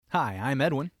Hi, I'm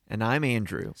Edwin. And I'm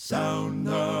Andrew. Sound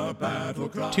the battle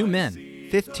cry. 2 men,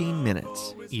 15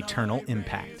 minutes. eternal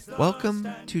impact. Welcome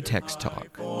to Text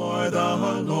Talk. For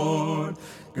the Lord,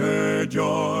 gird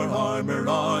your armor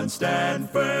on, stand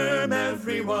firm,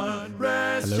 everyone.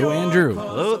 Rest Hello, Andrew.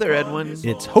 Hello there, Edwin.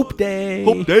 It's Hope Day.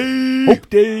 Hope Day. Hope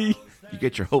Day. You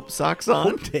get your Hope socks on?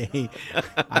 Hope Day.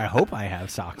 I hope I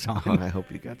have socks on. I hope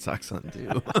you got socks on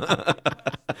too.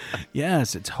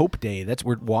 Yes, it's Hope Day.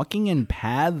 We're walking in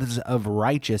paths of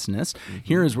righteousness.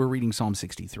 Here as we're reading Psalm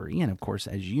 63. And of course,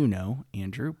 as you know,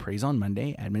 Andrew, praise on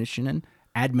Monday, admonition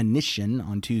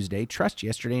on Tuesday, trust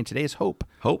yesterday, and today is hope.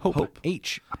 Hope.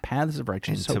 H, paths of And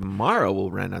righteousness. Hope. tomorrow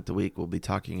we'll round out the week. We'll be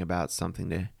talking about something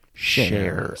to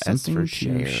share. S Something for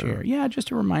to share. Yeah,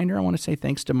 just a reminder. I want to say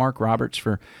thanks to Mark Roberts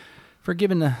for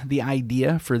giving the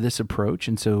idea for this approach.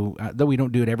 And so, though we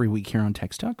don't do it every week here on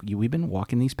Text Talk, we've been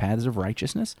walking these paths of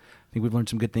righteousness. I think we've learned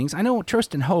some good things. I know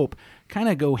trust and hope kind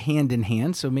of go hand in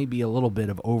hand, so maybe a little bit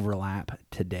of overlap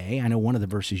today. I know one of the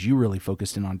verses you really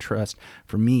focused in on trust.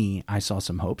 For me, I saw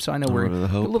some hope. So I know we're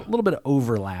a little bit of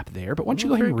overlap there. But why don't you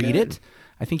go ahead and read it?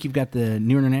 I think you've got the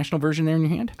New International Version there in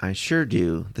your hand. I sure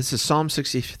do. This is Psalm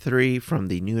 63 from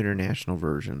the New International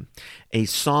Version, a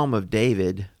psalm of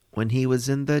David when he was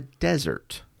in the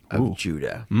desert of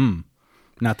Judah.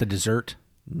 Not the dessert.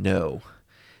 No,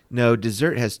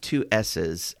 dessert has two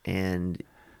S's, and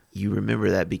you remember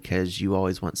that because you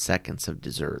always want seconds of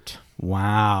dessert.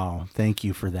 Wow. Thank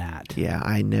you for that. Yeah,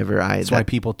 That's why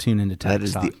people tune into Text That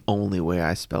is Talk. the only way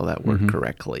I spell that word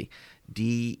correctly.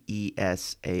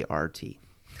 Desart.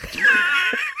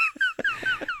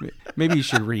 Maybe you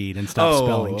should read and stop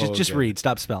spelling. Just read.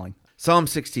 Stop spelling. Psalm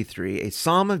 63, a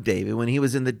psalm of David when he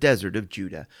was in the desert of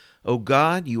Judah. O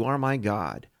God, you are my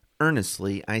God.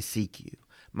 Earnestly I seek you.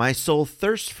 My soul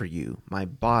thirsts for you. My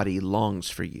body longs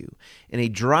for you. In a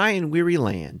dry and weary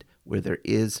land where there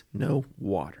is no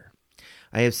water.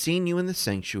 I have seen you in the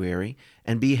sanctuary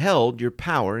and beheld your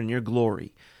power and your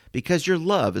glory, because your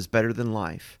love is better than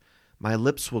life. My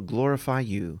lips will glorify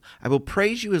you. I will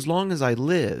praise you as long as I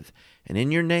live, and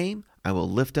in your name I will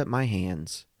lift up my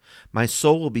hands. My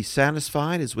soul will be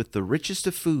satisfied as with the richest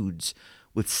of foods.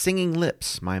 With singing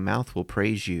lips my mouth will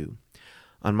praise you.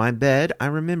 On my bed I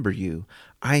remember you.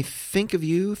 I think of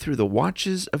you through the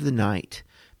watches of the night,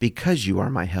 because you are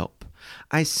my help.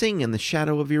 I sing in the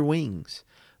shadow of your wings.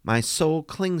 My soul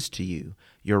clings to you.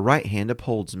 Your right hand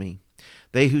upholds me.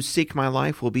 They who seek my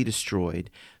life will be destroyed.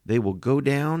 They will go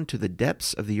down to the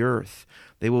depths of the earth.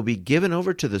 They will be given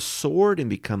over to the sword and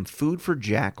become food for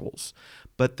jackals.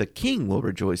 But the king will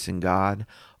rejoice in God.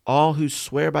 All who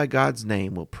swear by God's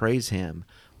name will praise him,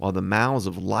 while the mouths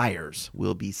of liars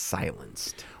will be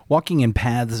silenced. Walking in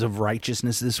paths of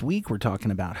righteousness this week, we're talking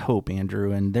about hope,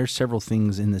 Andrew, and there's several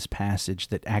things in this passage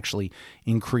that actually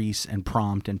increase and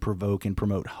prompt and provoke and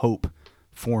promote hope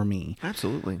for me.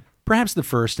 Absolutely. Perhaps the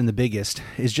first and the biggest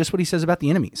is just what he says about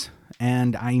the enemies.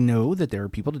 And I know that there are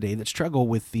people today that struggle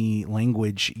with the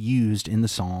language used in the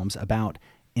Psalms about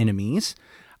enemies.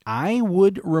 I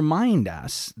would remind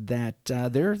us that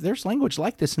there's language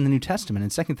like this in the New Testament.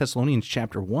 In 2 Thessalonians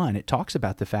chapter 1, it talks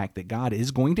about the fact that God is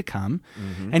going to come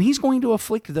and he's going to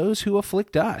afflict those who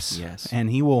afflict us. Yes. And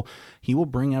he will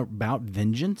bring about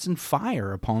vengeance and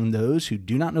fire upon those who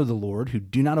do not know the Lord, who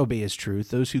do not obey his truth,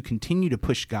 those who continue to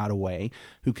push God away,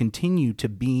 who continue to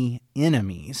be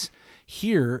enemies.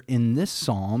 Here in this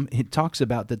psalm, it talks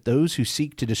about that those who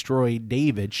seek to destroy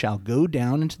David shall go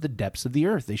down into the depths of the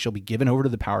earth. They shall be given over to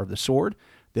the power of the sword.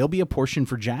 They'll be a portion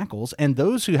for jackals. And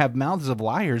those who have mouths of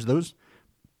liars, those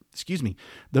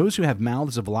who have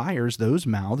mouths of liars, those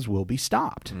mouths will be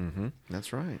stopped.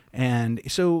 That's right. And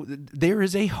so there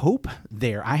is a hope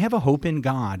there. I have a hope in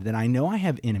God that I know I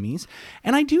have enemies.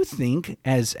 And I do think,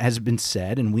 as has been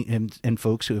said, and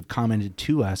folks who have commented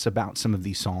to us about some of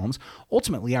these Psalms,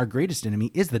 ultimately our greatest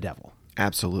enemy is the devil.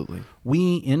 Absolutely.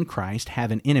 We in Christ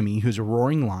have an enemy who's a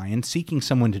roaring lion seeking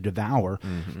someone to devour.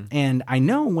 And I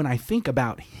know when I think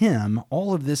about him,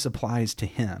 all of this applies to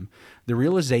him. The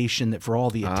realization that for all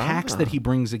the attacks that he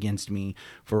brings against me,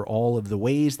 for all of the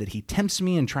ways that he tempts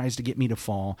me and tries to get me to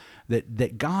fall,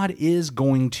 that God is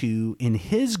going to, in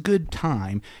his good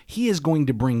time, he is going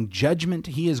to bring judgment.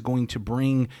 He is going to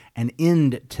bring an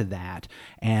end to that.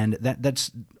 And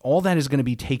that's all that is going to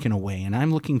be taken away. And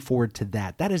I'm looking forward to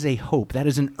that. That is a hope. That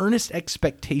is an earnest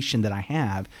expectation that I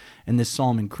have, and this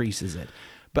psalm increases it.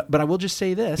 But I will just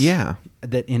say this,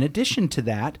 that in addition to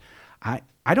that, I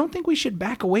don't think we should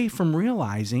back away from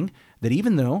realizing that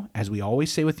even though, as we always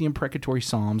say with the imprecatory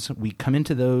Psalms, we come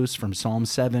into those from Psalm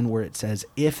 7 where it says,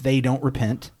 if they don't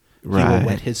repent, he will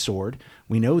whet his sword.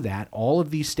 We know that. All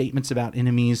of these statements about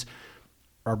enemies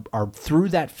are through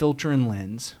that filter and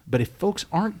lens. But if folks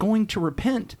aren't going to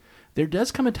repent, there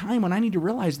does come a time when I need to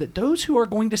realize that those who are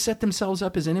going to set themselves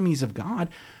up as enemies of God,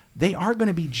 they are going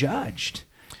to be judged.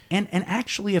 And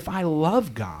actually, if I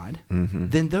love God,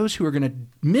 then those who are going to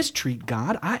mistreat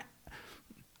God,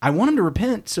 I want them to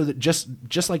repent so that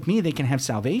just like me, they can have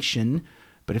salvation.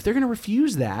 But if they're going to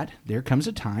refuse that, there comes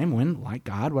a time when, like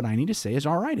God, what I need to say is,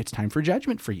 all right, it's time for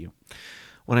judgment for you.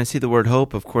 When I see the word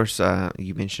hope, of course,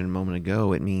 you mentioned a moment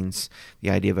ago, it means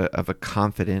the idea of a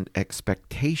confident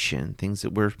expectation, things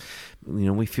that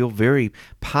we feel very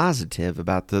positive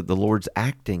about the Lord's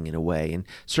acting in a way, and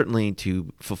certainly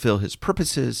to fulfill his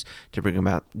purposes, to bring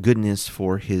about goodness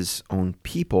for his own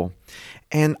people.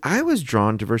 And I was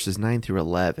drawn to verses 9 through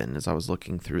 11 as I was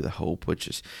looking through the hope, which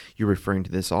is, you're referring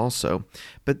to this also.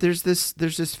 But there's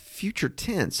this future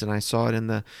tense, and I saw it in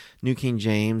the New King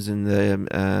James and the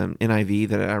NIV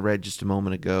that I read just a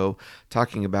moment ago,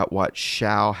 talking about what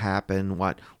shall happen,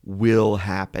 what will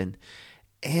happen,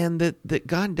 and that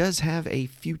God does have a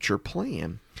future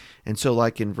plan. And so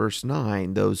like in verse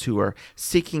 9, those who are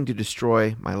seeking to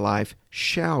destroy my life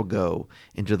shall go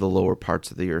into the lower parts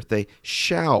of the earth. They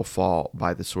shall fall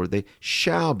by the sword. They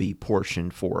shall be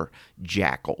portioned for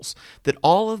jackals. That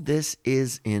all of this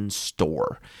is in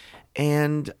store.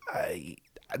 And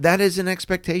that is an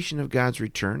expectation of God's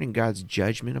return and God's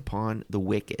judgment upon the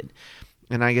wicked.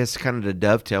 And I guess kind of to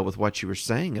dovetail with what you were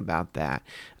saying about that,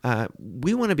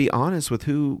 we want to be honest with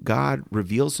who God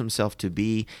reveals himself to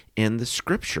be in the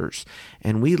scriptures.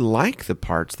 And we like the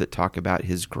parts that talk about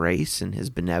his grace and his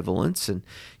benevolence and,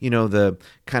 the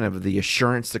kind of the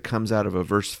assurance that comes out of a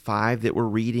verse 5 that we're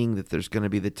reading, that there's going to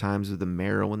be the times of the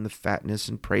marrow and the fatness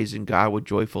and praising God with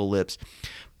joyful lips.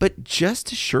 But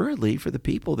just assuredly, for the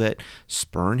people that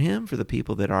spurn him, for the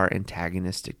people that are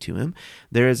antagonistic to him,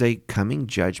 there is a coming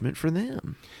judgment for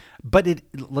them. But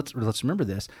let's remember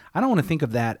this. I don't want to think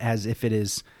of that as if it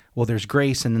is, well, there's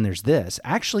grace and then there's this.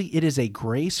 Actually, it is a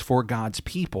grace for God's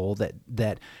people that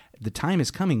the time is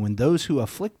coming when those who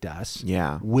afflict us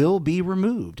will be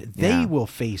removed. They will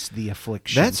face the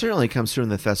affliction. That certainly comes through in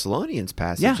the Thessalonians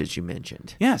passage that you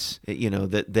mentioned. Yes.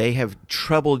 That they have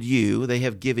troubled you, they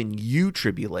have given you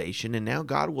tribulation, and now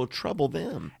God will trouble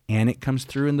them. And it comes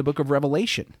through in the book of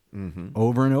Revelation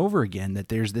over and over again that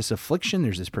there's this affliction,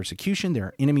 there's this persecution, there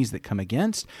are enemies that come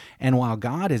against, and while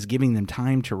God is giving them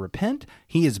time to repent,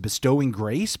 he is bestowing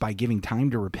grace by giving time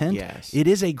to repent. Yes. It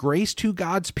is a grace to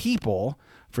God's people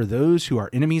for those who are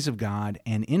enemies of God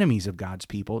and enemies of God's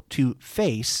people to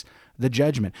face the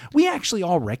judgment. We actually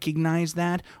all recognize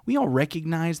that. We all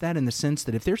recognize that in the sense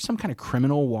that if there's some kind of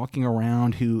criminal walking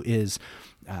around who is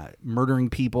murdering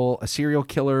people, a serial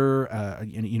killer,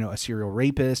 a serial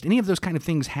rapist, any of those kind of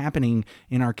things happening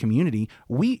in our community,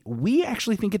 we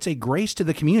actually think it's a grace to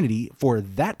the community for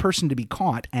that person to be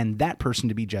caught and that person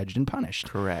to be judged and punished.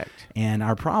 Correct. And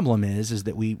our problem is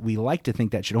that we like to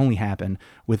think that should only happen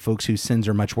with folks whose sins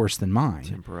are much worse than mine.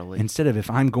 Temporarily. Instead of if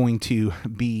I'm going to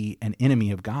be an enemy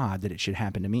of God, that it should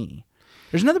happen to me.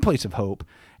 There's another place of hope,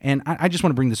 and I just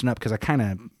want to bring this one up because I kind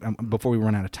of, before we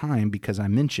run out of time, because I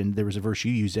mentioned there was a verse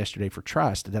you used yesterday for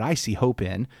trust that I see hope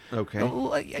in. Okay.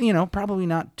 Probably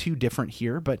not too different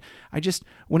here, but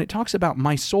when it talks about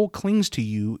my soul clings to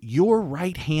you, your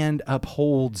right hand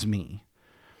upholds me.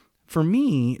 For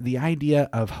me, the idea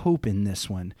of hope in this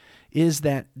one is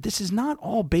that this is not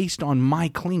all based on my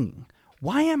clinging.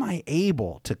 Why am I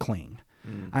able to cling?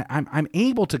 I'm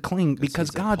able to cling because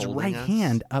God's right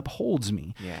hand upholds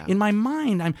me. Yeah. In my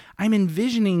mind, I'm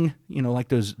envisioning, like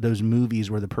those movies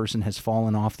where the person has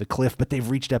fallen off the cliff, but they've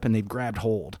reached up and they've grabbed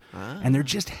hold, and they're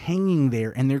just hanging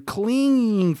there and they're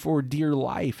clinging for dear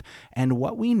life. And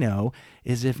what we know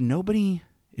is if nobody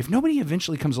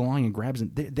eventually comes along and grabs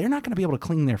them, they're not going to be able to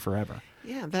cling there forever.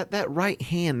 Yeah, that right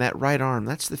hand, that right arm,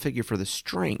 that's the figure for the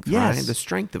strength, yes. Right? The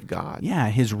strength of God. Yeah,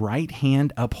 his right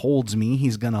hand upholds me.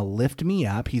 He's going to lift me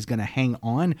up. He's going to hang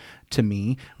on to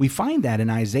me. We find that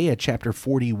in Isaiah chapter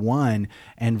 41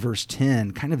 and verse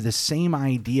 10, kind of the same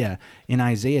idea in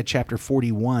Isaiah chapter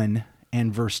 41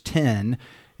 and verse 10.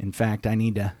 In fact, I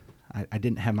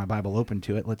didn't have my Bible open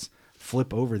to it. Let's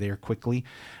flip over there quickly.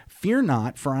 Fear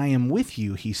not, for I am with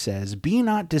you, he says. Be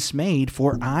not dismayed,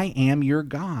 for I am your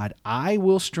God. I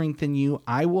will strengthen you.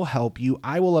 I will help you.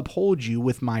 I will uphold you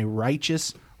with my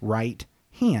righteous right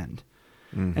hand.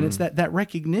 Mm-hmm. And it's that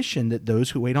recognition that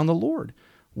those who wait on the Lord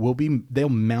they'll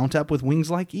mount up with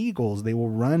wings like eagles. They will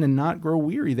run and not grow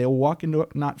weary. They will walk and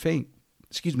not faint.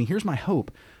 Here's my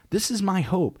hope. This is my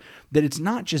hope, that it's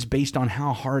not just based on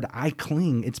how hard I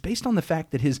cling. It's based on the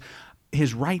fact that his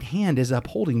his right hand is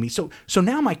upholding me. So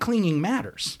now my clinging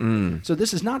matters. So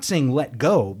this is not saying let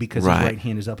go because his right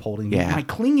hand is upholding me. My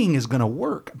clinging is going to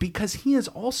work because he is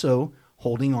also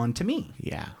holding on to me.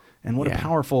 Yeah. And what a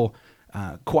powerful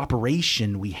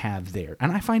cooperation we have there.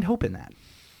 And I find hope in that.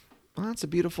 Well, that's a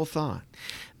beautiful thought.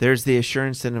 There's the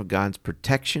assurance then of God's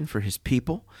protection for his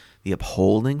people, the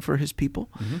upholding for his people,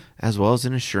 as well as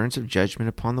an assurance of judgment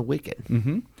upon the wicked.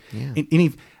 Yeah.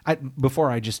 Before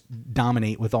I just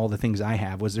dominate with all the things I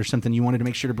have, was there something you wanted to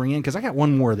make sure to bring in? Because I got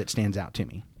one more that stands out to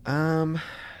me.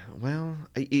 Well,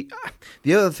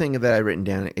 the other thing that I've written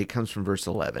down, it comes from verse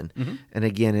 11. And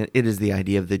again, it is the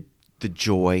idea of the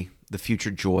joy, the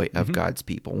future joy of God's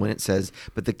people. When it says,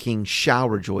 but the king shall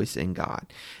rejoice in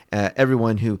God.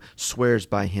 Everyone who swears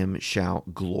by him shall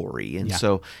glory. And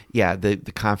so,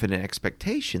 the confident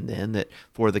expectation then that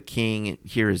for the king,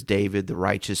 here is David, the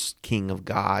righteous king of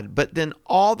God. But then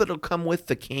all that will come with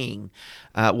the king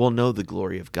will know the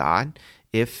glory of God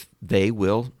if they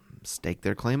will stake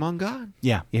their claim on God.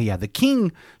 Yeah. The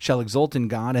king shall exult in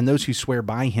God, and those who swear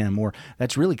by him, or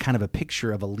that's really kind of a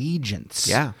picture of allegiance.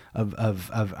 Yeah. Of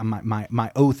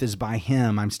my oath is by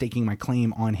him. I'm staking my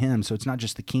claim on him. So it's not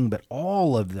just the king, but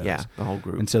all of those. Yeah, the whole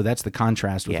group. And so that's the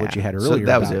contrast with what you had earlier. So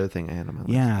that was the other thing I had on my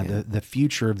list. Yeah, the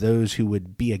future of those who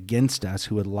would be against us,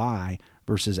 who would lie,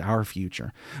 versus our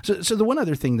future. So the one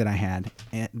other thing that I had,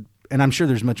 and I'm sure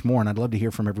there's much more, and I'd love to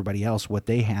hear from everybody else what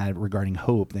they had regarding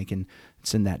hope. They can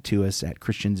send that to us at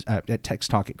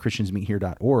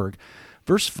texttalk@christiansmeethere.org.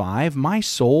 Verse 5, my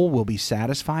soul will be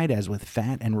satisfied as with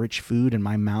fat and rich food, and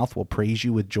my mouth will praise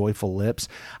you with joyful lips.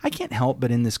 I can't help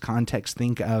but in this context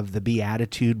think of the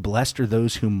beatitude, blessed are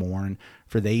those who mourn,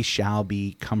 for they shall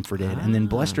be comforted. And then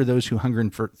blessed are those who hunger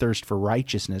and thirst for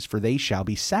righteousness, for they shall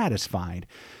be satisfied.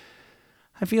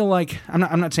 I feel like,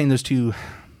 I'm not saying those two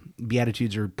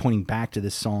Beatitudes are pointing back to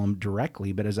this psalm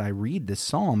directly, but as I read this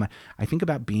psalm, I think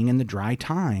about being in the dry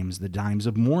times, the times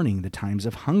of mourning, the times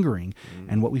of hungering.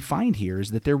 And what we find here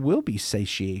is that there will be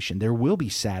satiation, there will be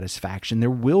satisfaction, there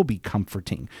will be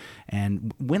comforting.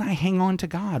 And when I hang on to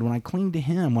God, when I cling to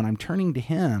him, when I'm turning to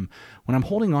him, when I'm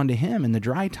holding on to him in the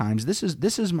dry times, this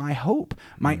is my hope,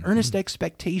 my earnest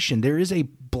expectation. There is a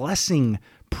blessing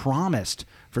promised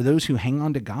for those who hang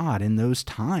on to God in those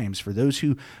times, for those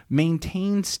who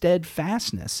maintain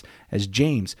steadfastness. As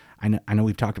James, I know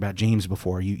we've talked about James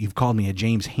before. You've called me a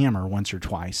James hammer once or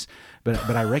twice, but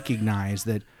I recognize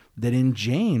that in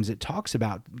James it talks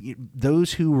about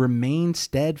those who remain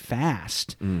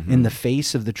steadfast in the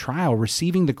face of the trial,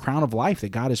 receiving the crown of life that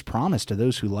God has promised to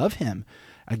those who love him.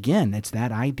 Again, it's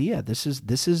that idea. This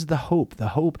is the hope. The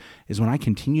hope is when I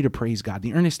continue to praise God.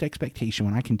 The earnest expectation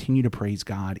when I continue to praise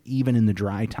God, even in the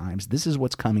dry times. This is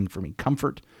what's coming for me.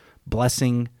 Comfort,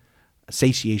 blessing,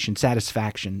 satiation,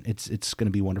 satisfaction. It's going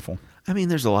to be wonderful. I mean,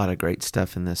 there's a lot of great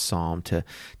stuff in this psalm to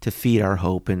feed our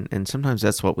hope, and sometimes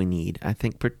that's what we need. I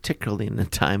think particularly in a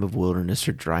time of wilderness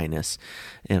or dryness,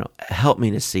 help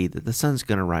me to see that the sun's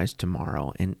going to rise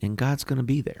tomorrow, and God's going to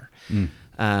be there.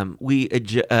 We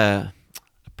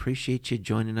appreciate you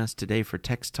joining us today for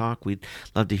Text Talk. We'd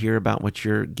love to hear about what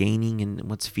you're gaining and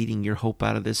what's feeding your hope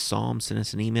out of this psalm. Send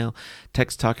us an email,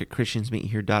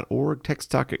 texttalk@christiansmeethere.org,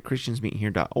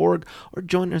 texttalk@christiansmeethere.org, or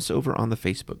join us over on the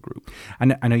Facebook group.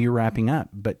 I know you're wrapping up,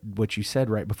 but what you said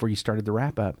right before you started the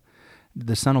wrap up,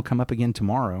 the sun will come up again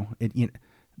tomorrow.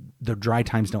 The dry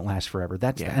times don't last forever.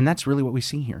 And that's really what we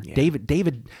see here. Yeah.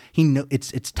 David, he know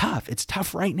it's tough. It's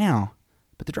tough right now.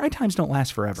 But the dry times don't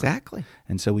last forever. Exactly.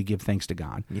 And so we give thanks to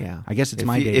God. Yeah. I guess it's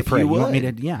my day to pray. You want me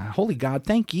to? Holy God,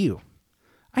 thank you.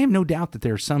 I have no doubt that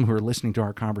there are some who are listening to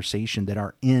our conversation that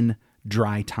are in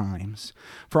dry times.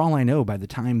 For all I know, by the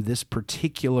time this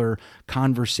particular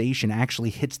conversation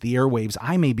actually hits the airwaves,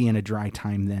 I may be in a dry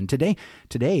time then.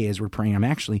 Today, as we're praying, I'm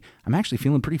actually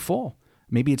feeling pretty full.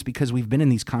 Maybe it's because we've been in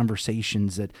these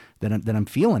conversations that I'm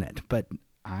feeling it. But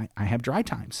I have dry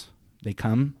times. They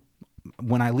come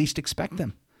when I least expect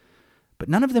them. But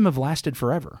none of them have lasted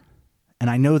forever.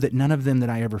 And I know that none of them that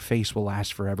I ever face will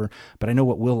last forever, but I know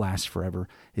what will last forever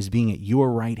is being at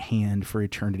your right hand for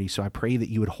eternity. So I pray that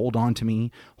you would hold on to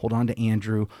me, hold on to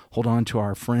Andrew, hold on to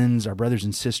our friends, our brothers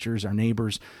and sisters, our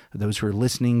neighbors, those who are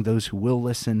listening, those who will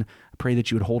listen. I pray that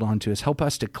you would hold on to us. Help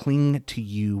us to cling to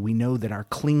you. We know that our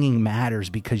clinging matters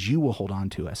because you will hold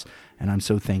on to us. And I'm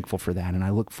so thankful for that. And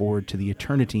I look forward to the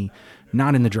eternity,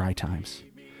 not in the dry times,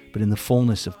 but in the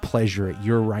fullness of pleasure at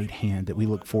your right hand that we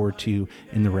look forward to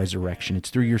in the resurrection. It's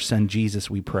through your Son, Jesus,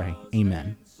 we pray.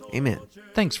 Amen. Amen.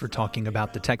 Thanks for talking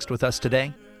about the text with us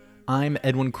today. I'm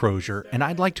Edwin Crozier, and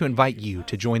I'd like to invite you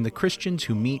to join the Christians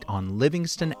who meet on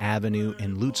Livingston Avenue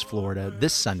in Lutz, Florida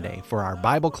this Sunday for our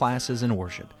Bible classes and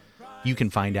worship. You can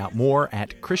find out more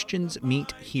at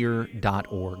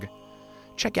christiansmeethere.org.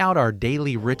 Check out our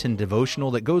daily written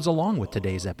devotional that goes along with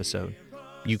today's episode.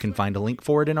 You can find a link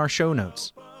for it in our show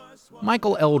notes.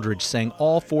 Michael Eldridge sang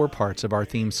all 4 parts of our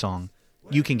theme song.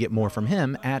 You can get more from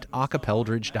him at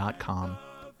acapeldridge.com.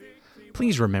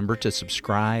 Please remember to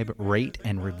subscribe, rate,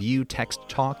 and review Text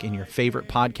Talk in your favorite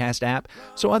podcast app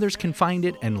so others can find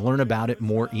it and learn about it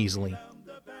more easily.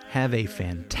 Have a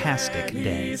fantastic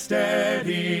day.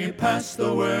 Steady, pass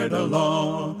the word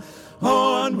along.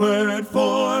 Onward,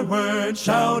 forward,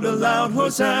 shout aloud,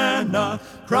 Hosanna.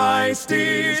 Christ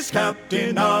is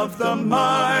captain of the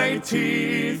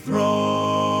mighty throne.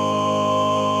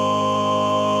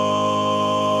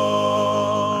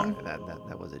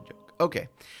 That was a joke. Okay.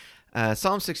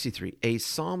 Psalm 63, a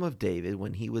psalm of David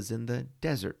when he was in the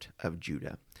desert of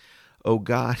Judah. O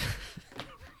God...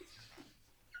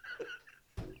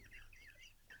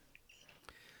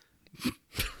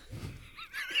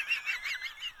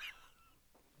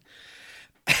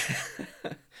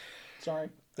 Sorry.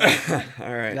 All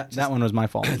right. That one was my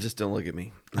fault. Just don't look at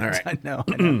me. All right. I know.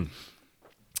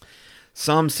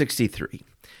 Psalm 63.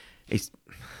 The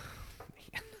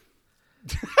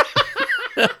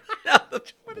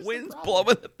wind's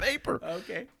blowing the paper.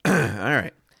 Okay. All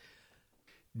right.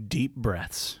 Deep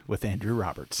breaths with Andrew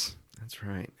Roberts. That's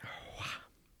right. Wow.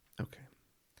 Okay.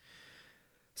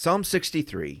 Psalm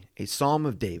 63, a psalm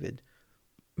of David.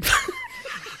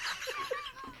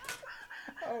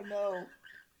 Oh, no.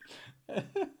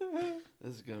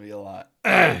 This is going to be a lot.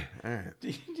 All right. Do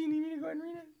you need me to go ahead and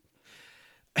read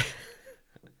it?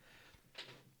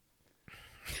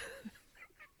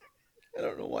 I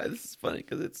don't know why this is funny,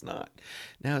 because it's not.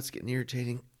 Now it's getting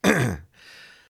irritating.